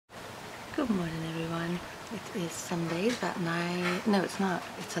Good morning everyone. It is Sunday, it's about 9, no it's not,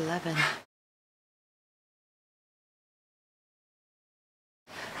 it's 11.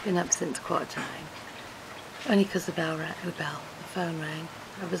 Been up since 9:15. Only because the phone rang.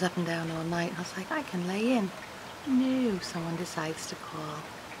 I was up and down all night and I was like, I can lay in. No, someone decides to call.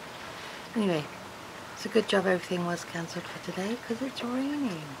 Anyway, it's a good job everything was cancelled for today because it's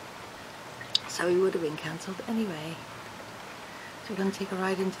raining. So it would have been cancelled anyway. So we're going to take a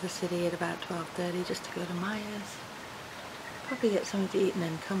ride into the city at about 12:30 just to go to Myers. Probably get something to eat and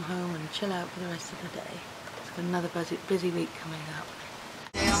then come home and chill out for the rest of the day. It's got another busy week coming up.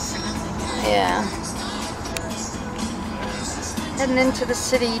 Yeah. Heading into the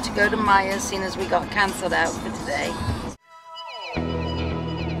city to go to Myers, seeing as we got cancelled out for today.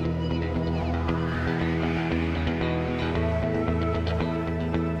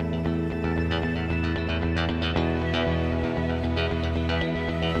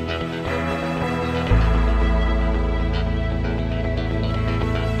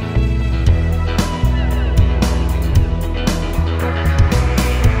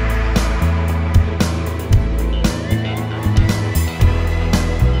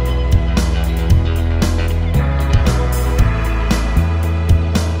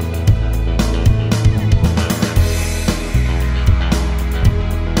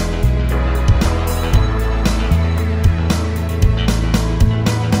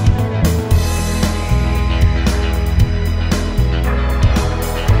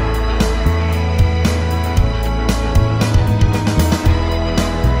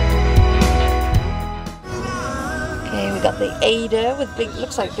 Got the Ada with big,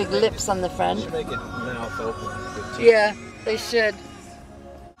 looks like big lips on the front. They should make it mouth open. Yeah, they should.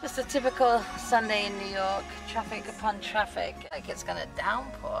 Just a typical Sunday in New York. Traffic upon traffic. Like it's gonna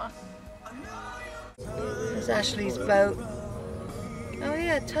downpour. There's Ashley's boat. Oh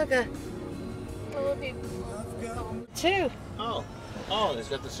yeah, tugger. Two. Oh, it's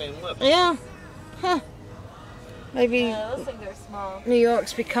got the same lips. Yeah. Huh. Maybe those things are small. New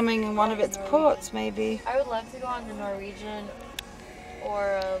York's becoming one of its ports, maybe. I would love to go on the Norwegian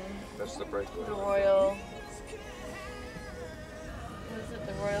or that's the breakaway. The Royal. What is it?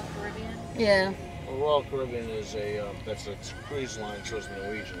 The Royal Caribbean? Yeah. Well, Royal Caribbean is that's a cruise line. Shows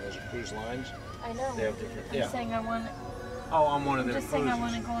Norwegian. Those are cruise lines. I know. They have different. I'm saying I want. Oh, I'm one of their. I'm just saying I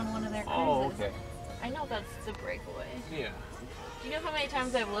want to go on one of their cruises. Oh, okay. I know that's the breakaway. Yeah. Do you know how many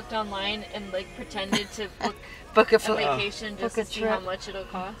times I've looked online and like pretended to book a vacation just to see how much it'll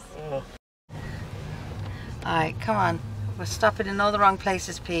cost? Oh. Alright, come on. We're stopping in all the wrong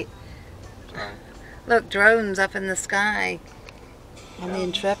places, Pete. Sorry. Look, drones up in the sky on the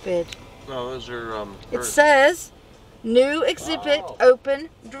Intrepid. No, those are it says new exhibit open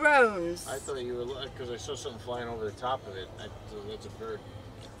drones. I thought you were, because I saw something flying over the top of it. That's a bird.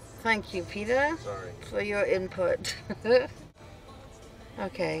 Thank you, Peter. Sorry. For your input.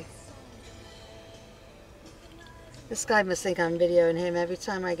 Okay. This guy must think I'm videoing him. Every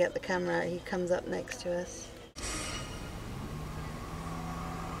time I get the camera out, he comes up next to us.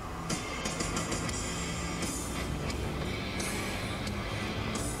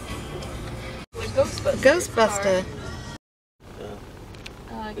 Ghostbuster.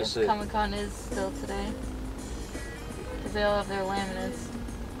 Oh, I guess Comic-Con is still today. Because they all have their laminates.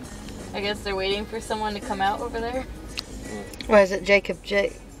 I guess they're waiting for someone to come out over there. Where is it? Jacob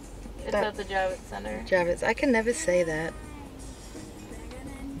J. It's at the Javits Center. Javits. I can never say that.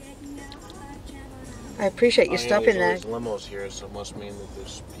 I appreciate you stopping there. There's limos here, so it must mean that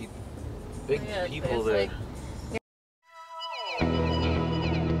there's big people there. Like,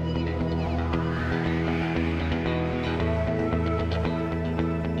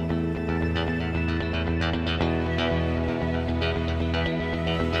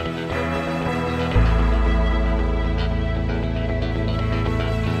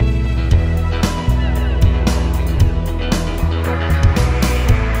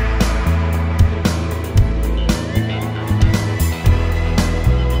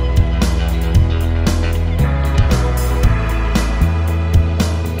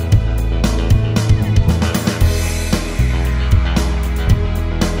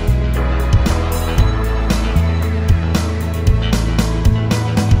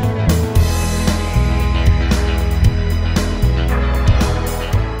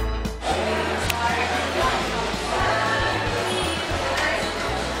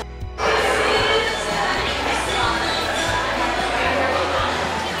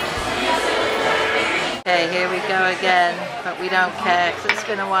 Okay, here we go again, but we don't care because it's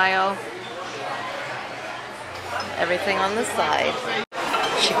been a while. Everything on the side.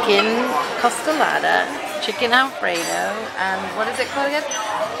 Chicken costalada, chicken alfredo, and what is it called again?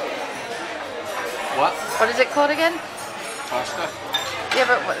 What? What is it called again? Pasta? Yeah,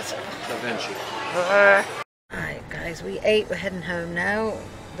 but what is it? Da Vinci. Alright guys, we ate, we're heading home now.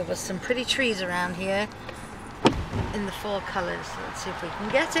 There was some pretty trees around here in the fall colours. Let's see if we can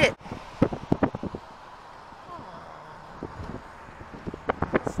get it.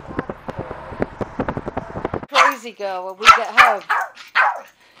 Crazy girl when we get home.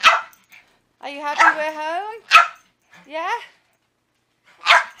 Are you happy we're home? Yeah?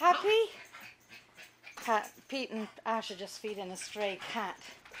 Happy? Pete and Ash are just feeding a stray cat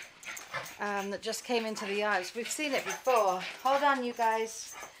that just came into the yard. We've seen it before. Hold on, you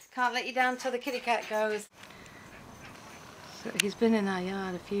guys. Can't let you down till the kitty cat goes. So he's been in our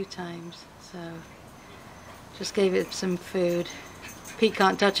yard a few times, so just gave it some food. Pete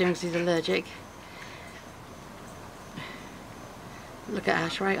can't touch him because he's allergic. Look at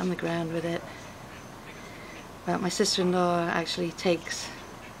Ash right on the ground with it. But my sister-in-law actually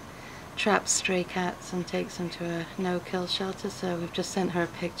traps stray cats and takes them to a no-kill shelter, so we've just sent her a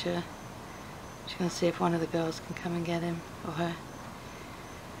picture. She's going to see if one of the girls can come and get him, or her.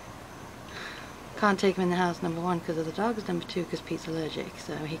 Can't take him in the house, number one, because of the dogs, number two, because Pete's allergic,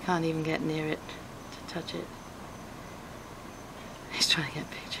 so he can't even get near it to touch it. He's trying to get a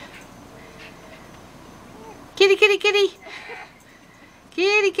picture. Kitty, kitty, kitty!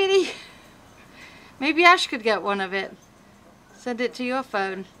 Kitty, kitty! Maybe Ash could get one of it. Send it to your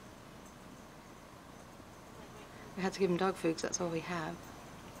phone. We had to give him dog food because that's all we have.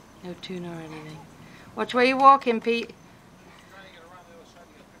 No tuna or anything. Watch where you're walking, Pete.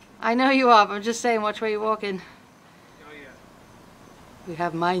 I know you are, but I'm just saying, watch where you're walking. We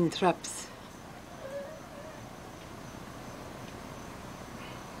have mine traps.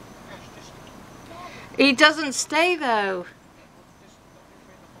 He doesn't stay though.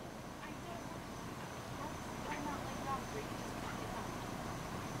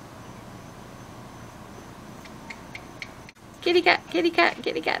 Kitty cat, kitty cat,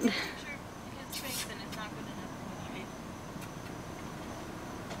 kitty cat.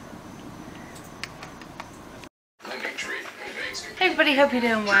 Hey everybody, hope you're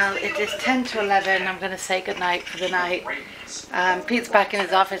doing well. It is 10 to 11. I'm going to say goodnight for the night. Pete's back in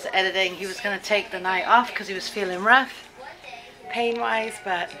his office editing. He was going to take the night off because he was feeling rough, pain-wise,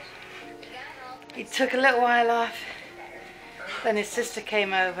 but he took a little while off. Then his sister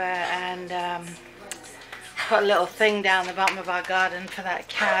came over and put a little thing down the bottom of our garden for that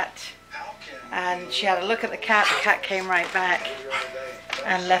cat, and she had a look at the cat. The cat came right back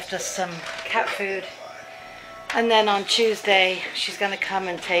and left us some cat food, and then on Tuesday she's going to come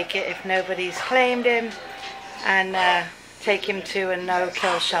and take it if nobody's claimed him, and take him to a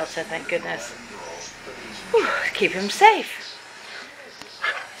no-kill shelter, thank goodness. Whew, keep him safe.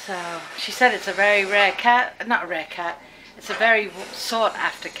 So she said it's a very rare cat, not a rare cat, it's a very sought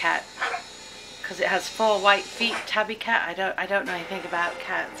after cat. Because it has 4 white feet, tabby cat. I don't know anything about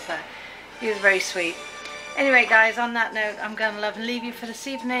cats. So he was very sweet. Anyway, guys, on that note, I'm going to love and leave you for this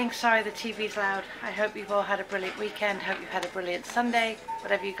evening. Sorry the TV's loud. I hope you've all had a brilliant weekend. Hope you've had a brilliant Sunday.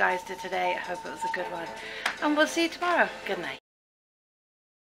 Whatever you guys did today, I hope it was a good one. And we'll see you tomorrow. Good night.